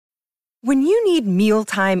When you need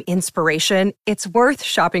mealtime inspiration, it's worth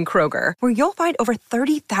shopping Kroger, where you'll find over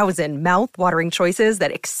 30,000 mouth-watering choices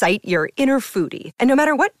that excite your inner foodie. And no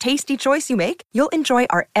matter what tasty choice you make, you'll enjoy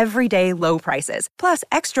our everyday low prices, plus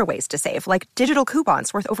extra ways to save, like digital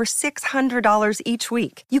coupons worth over $600 each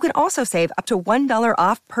week. You can also save up to $1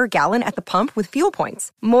 off per gallon at the pump with fuel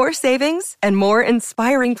points. More savings and more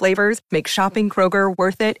inspiring flavors make shopping Kroger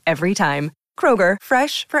worth it every time. Kroger,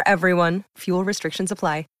 fresh for everyone. Fuel restrictions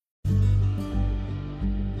apply.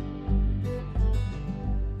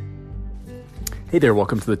 Hey there,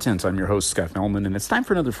 welcome to The Tint. I'm your host, Scott Melman, and it's time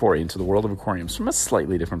for another foray into the world of aquariums from a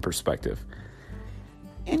slightly different perspective.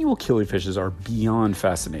 Annual killifish are beyond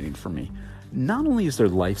fascinating for me. Not only is their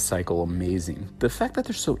life cycle amazing, the fact that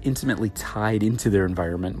they're so intimately tied into their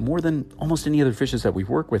environment more than almost any other fishes that we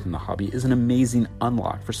work with in the hobby is an amazing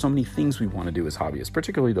unlock for so many things we want to do as hobbyists,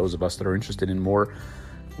 particularly those of us that are interested in more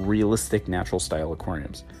realistic natural style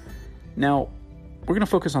aquariums. Now, we're going to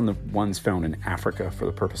focus on the ones found in Africa for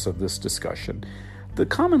the purpose of this discussion. The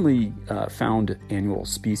commonly found annual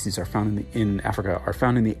species in Africa are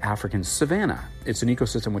found in the African savanna. It's an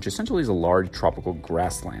ecosystem which essentially is a large tropical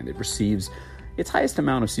grassland. It receives its highest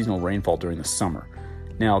amount of seasonal rainfall during the summer.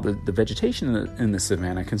 Now, the vegetation in the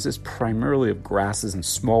savanna consists primarily of grasses and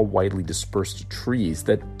small, widely dispersed trees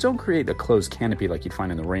that don't create a closed canopy like you'd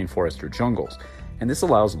find in the rainforest or jungles. And this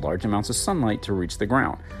allows large amounts of sunlight to reach the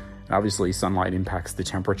ground. Obviously, sunlight impacts the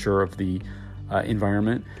temperature of the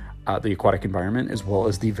environment, the aquatic environment, as well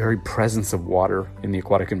as the very presence of water in the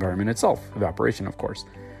aquatic environment itself, evaporation, of course.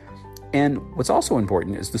 And what's also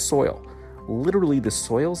important is the soil. Literally, the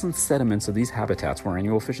soils and sediments of these habitats where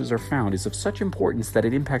annual fishes are found is of such importance that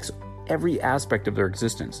it impacts every aspect of their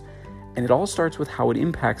existence. And it all starts with how it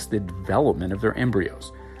impacts the development of their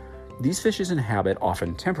embryos. These fishes inhabit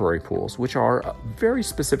often temporary pools, which are a very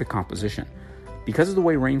specific composition. Because of the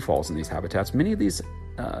way rain falls in these habitats, many of these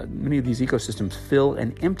ecosystems fill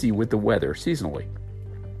and empty with the weather seasonally.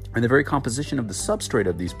 And the very composition of the substrate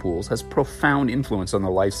of these pools has profound influence on the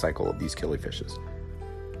life cycle of these killifishes.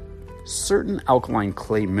 Certain alkaline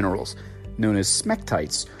clay minerals, known as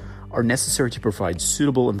smectites, are necessary to provide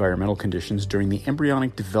suitable environmental conditions during the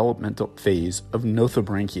embryonic developmental phase of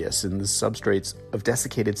Nothobranchius in the substrates of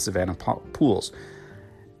desiccated savanna pools.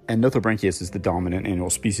 And Nothobranchius is the dominant annual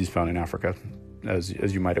species found in Africa, as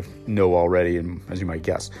you might know already and as you might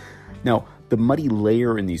guess. Now, the muddy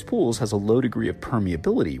layer in these pools has a low degree of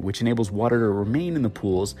permeability, which enables water to remain in the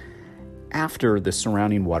pools after the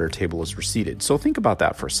surrounding water table has receded. So think about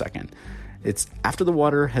that for a second. It's after the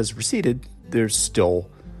water has receded, there's still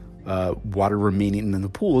water remaining in the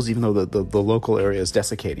pools, even though the local area is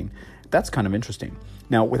desiccating. That's kind of interesting.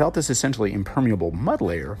 Now, without this essentially impermeable mud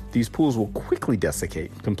layer, these pools will quickly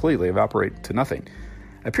desiccate, completely evaporate to nothing.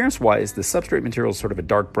 Appearance-wise, the substrate material is sort of a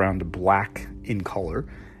dark brown to black in color,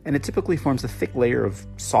 and it typically forms a thick layer of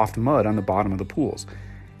soft mud on the bottom of the pools.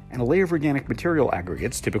 And a layer of organic material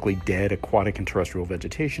aggregates, typically dead aquatic and terrestrial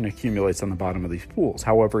vegetation, accumulates on the bottom of these pools.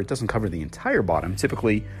 However, it doesn't cover the entire bottom.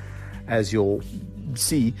 Typically, as you'll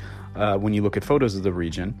see when you look at photos of the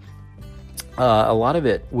region, a lot of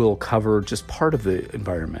it will cover just part of the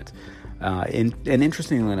environment. And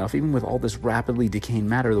interestingly enough, even with all this rapidly decaying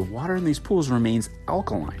matter, the water in these pools remains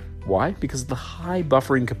alkaline. Why? Because of the high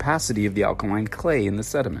buffering capacity of the alkaline clay in the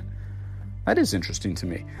sediment. That is interesting to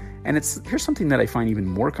me. And here's something that I find even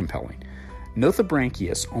more compelling.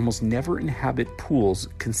 Nothobranchius almost never inhabit pools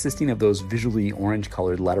consisting of those visually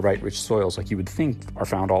orange-colored laterite-rich soils like you would think are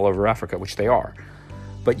found all over Africa, which they are.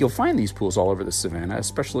 But you'll find these pools all over the savanna,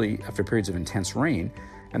 especially after periods of intense rain,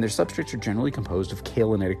 and their substrates are generally composed of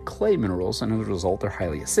kaolitic clay minerals, and as a result, they're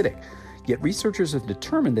highly acidic. Yet researchers have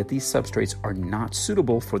determined that these substrates are not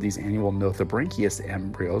suitable for these annual Nothobranchius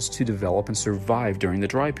embryos to develop and survive during the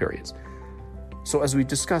dry periods. So as we've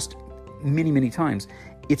discussed many, many times,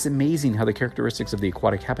 it's amazing how the characteristics of the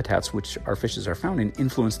aquatic habitats which our fishes are found in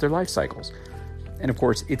influence their life cycles. And of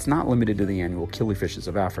course, it's not limited to the annual killifishes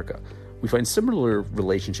of Africa. We find similar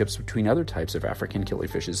relationships between other types of African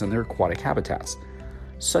killifishes and their aquatic habitats.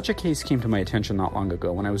 Such a case came to my attention not long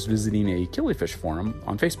ago when I was visiting a killifish forum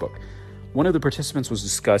on Facebook. One of the participants was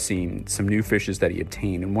discussing some new fishes that he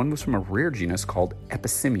obtained, and one was from a rare genus called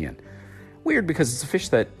Epicimian. Weird because it's a fish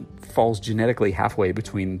that falls genetically halfway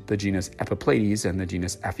between the genus Epiplades and the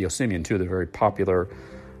genus Aphyosemion, two of the very popular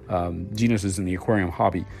genuses in the aquarium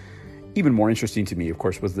hobby. Even more interesting to me, of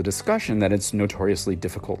course, was the discussion that it's notoriously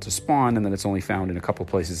difficult to spawn and that it's only found in a couple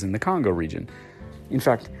places in the Congo region. In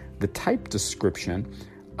fact, the type description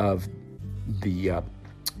of the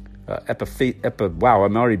wow,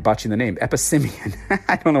 I'm already botching the name. Epicimian.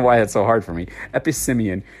 I don't know why that's so hard for me.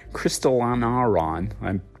 Epicimian crystallinaron.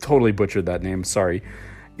 I'm totally butchered that name. Sorry.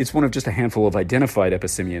 It's one of just a handful of identified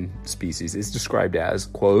Epicimian species. It's described as,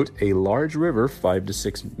 quote, a large river 5 to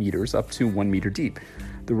 6 meters up to 1 meter deep.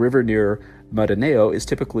 The river near Maranhão is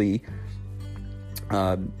typically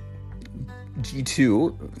G2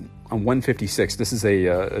 on 156. This is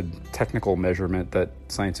a technical measurement that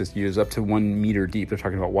scientists use up to 1 meter deep. They're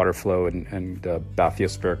talking about water flow and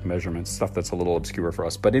bathyospheric measurements, stuff that's a little obscure for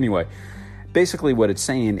us. But anyway, basically what it's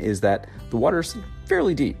saying is that the water's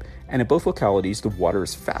fairly deep. And at both localities, the water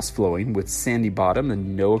is fast flowing with sandy bottom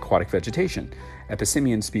and no aquatic vegetation.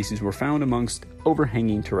 Epicimian species were found amongst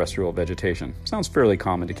overhanging terrestrial vegetation. Sounds fairly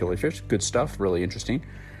common to killifish. Good stuff, really interesting.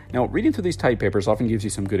 Now, reading through these type papers often gives you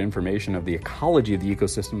some good information of the ecology of the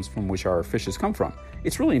ecosystems from which our fishes come from.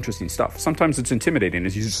 It's really interesting stuff. Sometimes it's intimidating.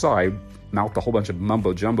 As you just saw, I mouthed a whole bunch of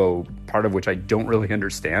mumbo-jumbo, part of which I don't really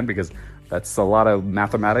understand because that's a lot of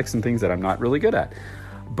mathematics and things that I'm not really good at.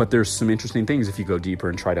 But there's some interesting things if you go deeper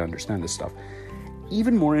and try to understand this stuff.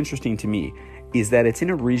 Even more interesting to me is that it's in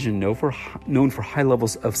a region known for high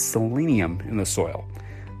levels of selenium in the soil.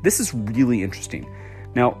 This is really interesting.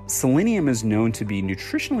 Now, selenium is known to be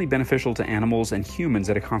nutritionally beneficial to animals and humans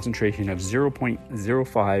at a concentration of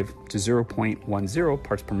 0.05 to 0.10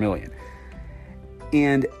 parts per million.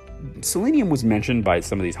 And selenium was mentioned by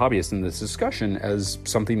some of these hobbyists in this discussion as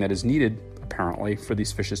something that is needed, apparently, for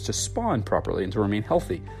these fishes to spawn properly and to remain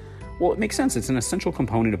healthy. Well, it makes sense. It's an essential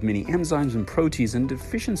component of many enzymes and proteins, and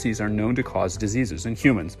deficiencies are known to cause diseases in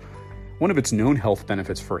humans. One of its known health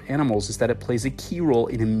benefits for animals is that it plays a key role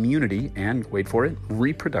in immunity and, wait for it,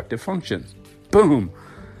 reproductive functions. Boom!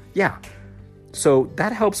 Yeah. So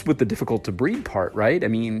that helps with the difficult to breed part, right? I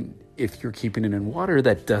mean, if you're keeping it in water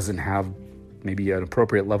that doesn't have maybe an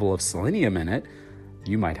appropriate level of selenium in it,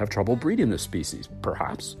 you might have trouble breeding this species,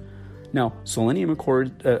 perhaps. Now, selenium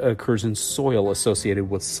occurs in soil associated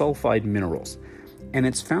with sulfide minerals. And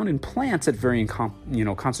it's found in plants at varying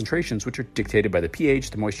concentrations, which are dictated by the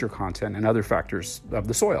pH, the moisture content, and other factors of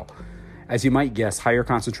the soil. As you might guess, higher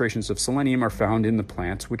concentrations of selenium are found in the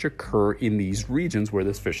plants which occur in these regions where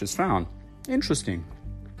this fish is found. Interesting.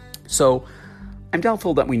 So, I'm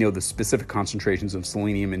doubtful that we know the specific concentrations of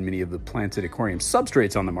selenium in many of the planted aquarium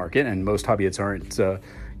substrates on the market, and most hobbyists aren't,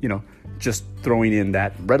 just throwing in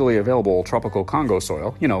that readily available tropical Congo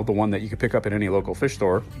soil, the one that you could pick up at any local fish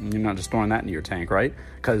store. You're not just throwing that into your tank, right?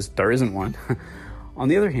 Because there isn't one. On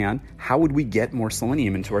the other hand, how would we get more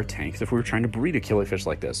selenium into our tanks if we were trying to breed a killifish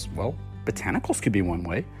like this? Well, botanicals could be one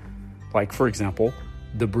way. Like, for example,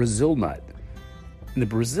 the Brazil nut. And the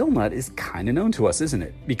Brazil nut is kind of known to us, isn't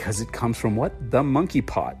it? Because it comes from what? The monkey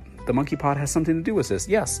pot. The monkey pot has something to do with this.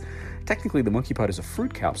 Yes, technically the monkey pot is a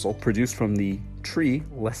fruit capsule produced from the tree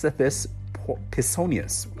Lecythis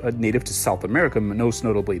pisoneus, native to South America, most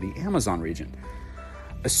notably the Amazon region.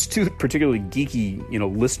 Astute, particularly geeky,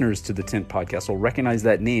 listeners to the Tint podcast will recognize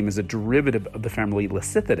that name as a derivative of the family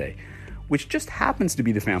Lecythidae, which just happens to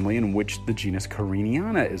be the family in which the genus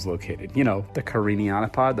Cariniana is located. The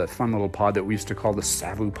Cariniana pod, that fun little pod that we used to call the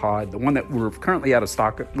Savu pod, the one that we're currently out of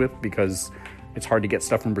stock with because it's hard to get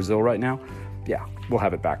stuff from Brazil right now. Yeah, we'll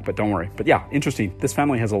have it back, but don't worry. But yeah, interesting. This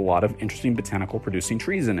family has a lot of interesting botanical producing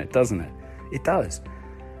trees in it, doesn't it? It does.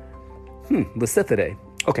 Lecythidae.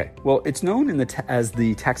 Okay, well, it's known as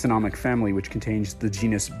the taxonomic family which contains the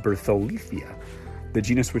genus Bertholletia, the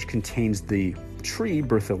genus which contains the tree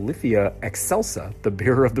Bertholletia excelsa, the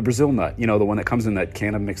bearer of the Brazil nut. The one that comes in that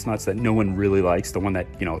can of mixed nuts that no one really likes, the one that,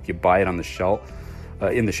 if you buy it on the shell,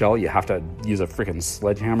 in the shell, you have to use a freaking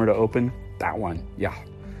sledgehammer to open. That one, yeah.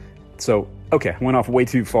 So, okay, went off way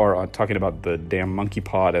too far on talking about the damn monkey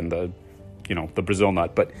pod and the Brazil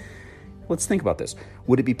nut, but let's think about this.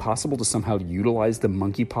 Would it be possible to somehow utilize the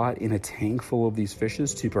monkey pot in a tank full of these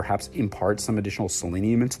fishes to perhaps impart some additional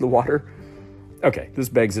selenium into the water? Okay, this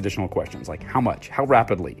begs additional questions, like how much, how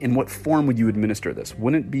rapidly, in what form would you administer this?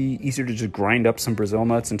 Wouldn't it be easier to just grind up some Brazil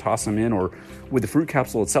nuts and toss them in, or would the fruit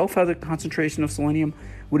capsule itself have a concentration of selenium?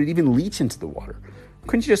 Would it even leach into the water?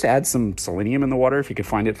 Couldn't you just add some selenium in the water if you could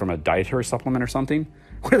find it from a dietary supplement or something?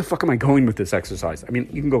 Where the fuck am I going with this exercise? I mean,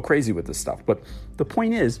 you can go crazy with this stuff, but the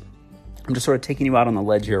point is, I'm just sort of taking you out on the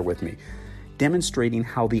ledge here with me, demonstrating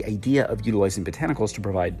how the idea of utilizing botanicals to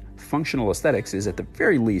provide functional aesthetics is, at the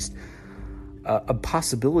very least, a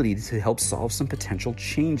possibility to help solve some potential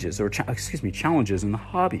changes or challenges in the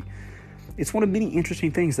hobby. It's one of many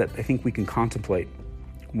interesting things that I think we can contemplate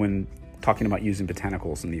when talking about using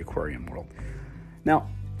botanicals in the aquarium world. Now,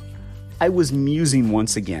 I was musing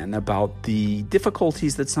once again about the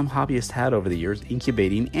difficulties that some hobbyists had over the years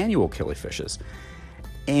incubating annual killifishes.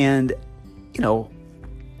 And,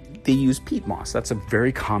 they use peat moss. That's a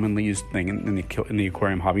very commonly used thing in the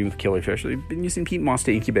aquarium hobby with killifish. They've been using peat moss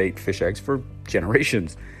to incubate fish eggs for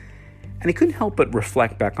generations. And I couldn't help but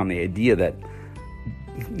reflect back on the idea that,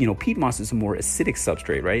 peat moss is a more acidic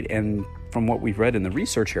substrate, right? And from what we've read in the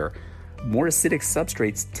research here, more acidic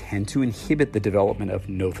substrates tend to inhibit the development of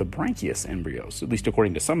Nothobranchius embryos, at least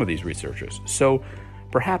according to some of these researchers. So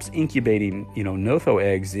perhaps incubating, Notho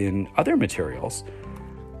eggs in other materials,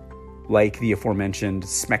 like the aforementioned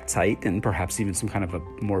smectite and perhaps even some kind of a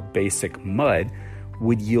more basic mud,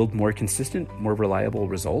 would yield more consistent, more reliable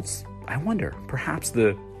results? I wonder. Perhaps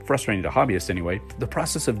frustrating to hobbyists anyway, the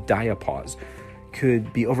process of diapause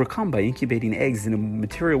could be overcome by incubating eggs in a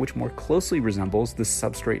material which more closely resembles the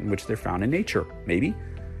substrate in which they're found in nature, maybe?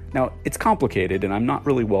 Now, it's complicated, and I'm not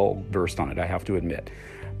really well versed on it, I have to admit.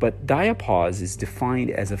 But diapause is defined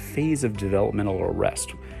as a phase of developmental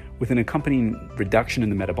arrest, with an accompanying reduction in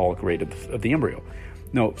the metabolic rate of the embryo.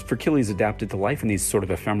 Now, for killies adapted to life in these sort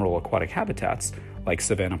of ephemeral aquatic habitats, like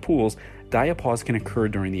savanna pools, diapause can occur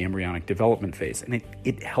during the embryonic development phase, and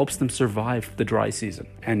it helps them survive the dry season,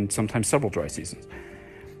 and sometimes several dry seasons.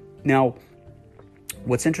 Now,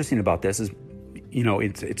 what's interesting about this is,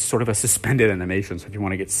 it's sort of a suspended animation, so if you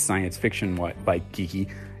want to get science fiction like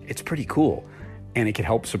geeky, it's pretty cool. And it can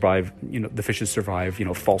help survive, the fishes survive,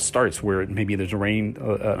 false starts where maybe there's an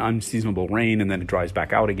unseasonable rain and then it dries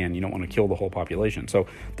back out again. You don't want to kill the whole population. So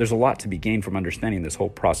there's a lot to be gained from understanding this whole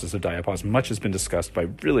process of diapause. Much has been discussed by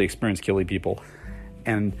really experienced killie people.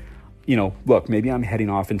 And, look, maybe I'm heading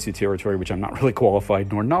off into territory which I'm not really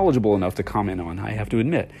qualified nor knowledgeable enough to comment on, I have to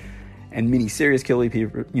admit. And many serious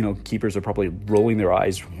killie keepers are probably rolling their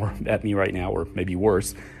eyes at me right now, or maybe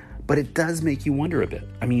worse. But it does make you wonder a bit.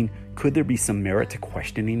 I mean, could there be some merit to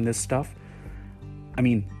questioning this stuff? I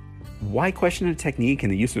mean, why question a technique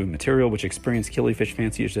and the use of a material which experienced killifish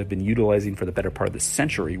fanciers have been utilizing for the better part of the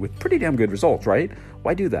century with pretty damn good results, right?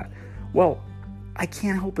 Why do that? Well, I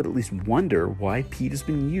can't help but at least wonder why peat has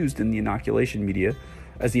been used in the inoculation media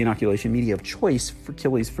as the inoculation media of choice for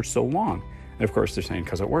killies for so long. And of course, they're saying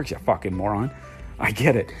because it works, you fucking moron. I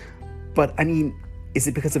get it. But I mean, is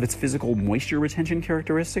it because of its physical moisture retention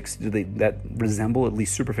characteristics? Do that resemble, at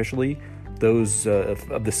least superficially, those of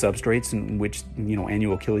the substrates in which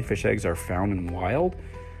annual killifish eggs are found in wild?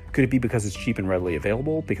 Could it be because it's cheap and readily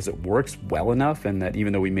available, because it works well enough, and that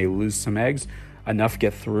even though we may lose some eggs, enough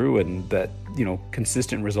get through, and that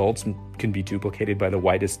consistent results can be duplicated by the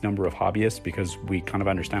widest number of hobbyists because we kind of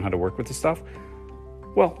understand how to work with the stuff?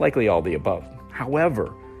 Well, likely all the above.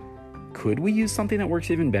 However, could we use something that works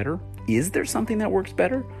even better? Is there something that works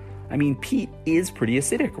better? I mean, peat is pretty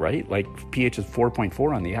acidic, right? Like pH is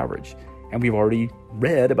 4.4 on the average. And we've already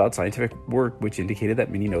read about scientific work which indicated that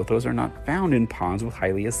many nothos are not found in ponds with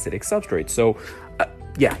highly acidic substrates. So,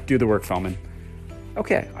 do the work, Feldman.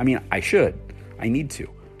 Okay, I mean, I need to.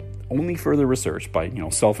 Only further research by,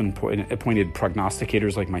 self-appointed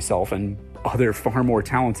prognosticators like myself and other far more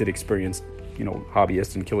talented, experienced,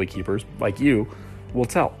 hobbyists and killie keepers like you will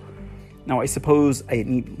tell. Now, I suppose I at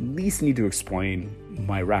least need to explain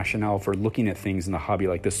my rationale for looking at things in the hobby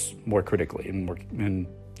like this more critically and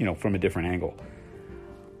from a different angle.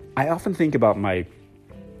 I often think about my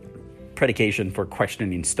predication for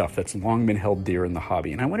questioning stuff that's long been held dear in the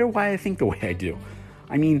hobby, and I wonder why I think the way I do.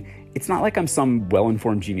 I mean, it's not like I'm some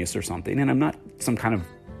well-informed genius or something, and I'm not some kind of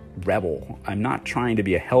rebel. I'm not trying to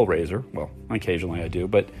be a hellraiser. Well, occasionally I do,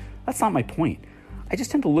 but that's not my point. I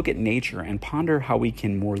just tend to look at nature and ponder how we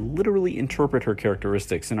can more literally interpret her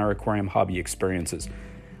characteristics in our aquarium hobby experiences.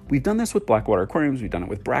 We've done this with blackwater aquariums, we've done it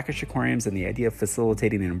with brackish aquariums, and the idea of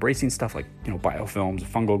facilitating and embracing stuff like, biofilms,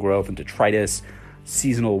 fungal growth, and detritus,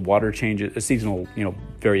 seasonal water changes, seasonal,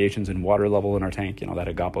 variations in water level in our tank, that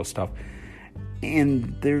agapo stuff.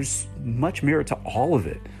 And there's much merit to all of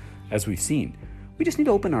it, as we've seen. We just need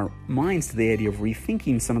to open our minds to the idea of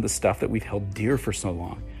rethinking some of the stuff that we've held dear for so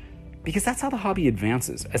long. Because that's how the hobby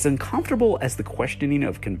advances. As uncomfortable as the questioning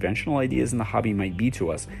of conventional ideas in the hobby might be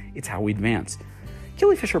to us, it's how we advance.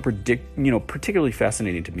 Killifish are particularly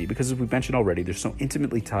fascinating to me because, as we mentioned already, they're so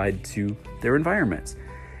intimately tied to their environments.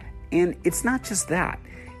 And it's not just that.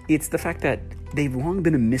 It's the fact that they've long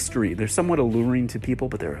been a mystery. They're somewhat alluring to people,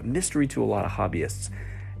 but they're a mystery to a lot of hobbyists.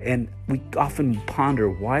 And we often ponder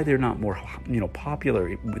why they're not more,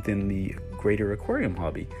 popular within the greater aquarium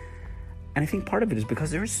hobby. And I think part of it is because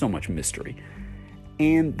there is so much mystery.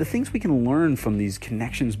 And the things we can learn from these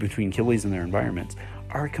connections between killies and their environments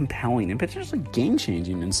are compelling and potentially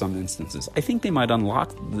game-changing in some instances. I think they might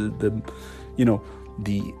unlock the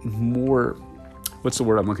more, what's the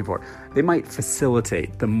word I'm looking for? They might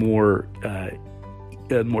facilitate the more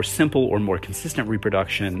a more simple or more consistent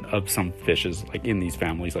reproduction of some fishes, like in these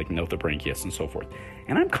families, like Nothobranchius and so forth.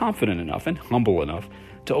 And I'm confident enough and humble enough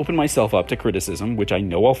to open myself up to criticism, which I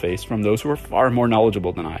know I'll face from those who are far more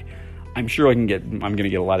knowledgeable than I. I'm sure I'm going to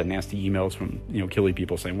get a lot of nasty emails from, killy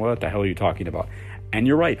people saying, what the hell are you talking about? And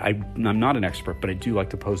you're right. I'm not an expert, but I do like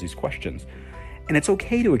to pose these questions. And it's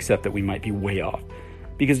okay to accept that we might be way off,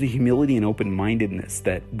 because the humility and open-mindedness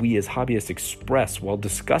that we as hobbyists express while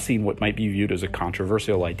discussing what might be viewed as a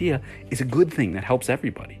controversial idea is a good thing that helps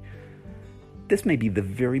everybody. This may be the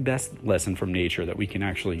very best lesson from nature that we can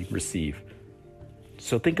actually receive.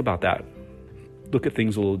 So think about that. Look at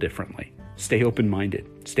things a little differently. Stay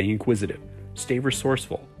open-minded, stay inquisitive, stay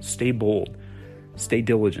resourceful, stay bold, stay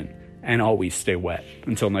diligent, and always stay wet.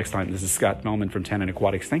 Until next time, this is Scott Melman from Tannin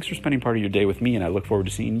Aquatics. Thanks for spending part of your day with me, and I look forward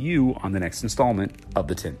to seeing you on the next installment of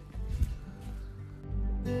The Tint.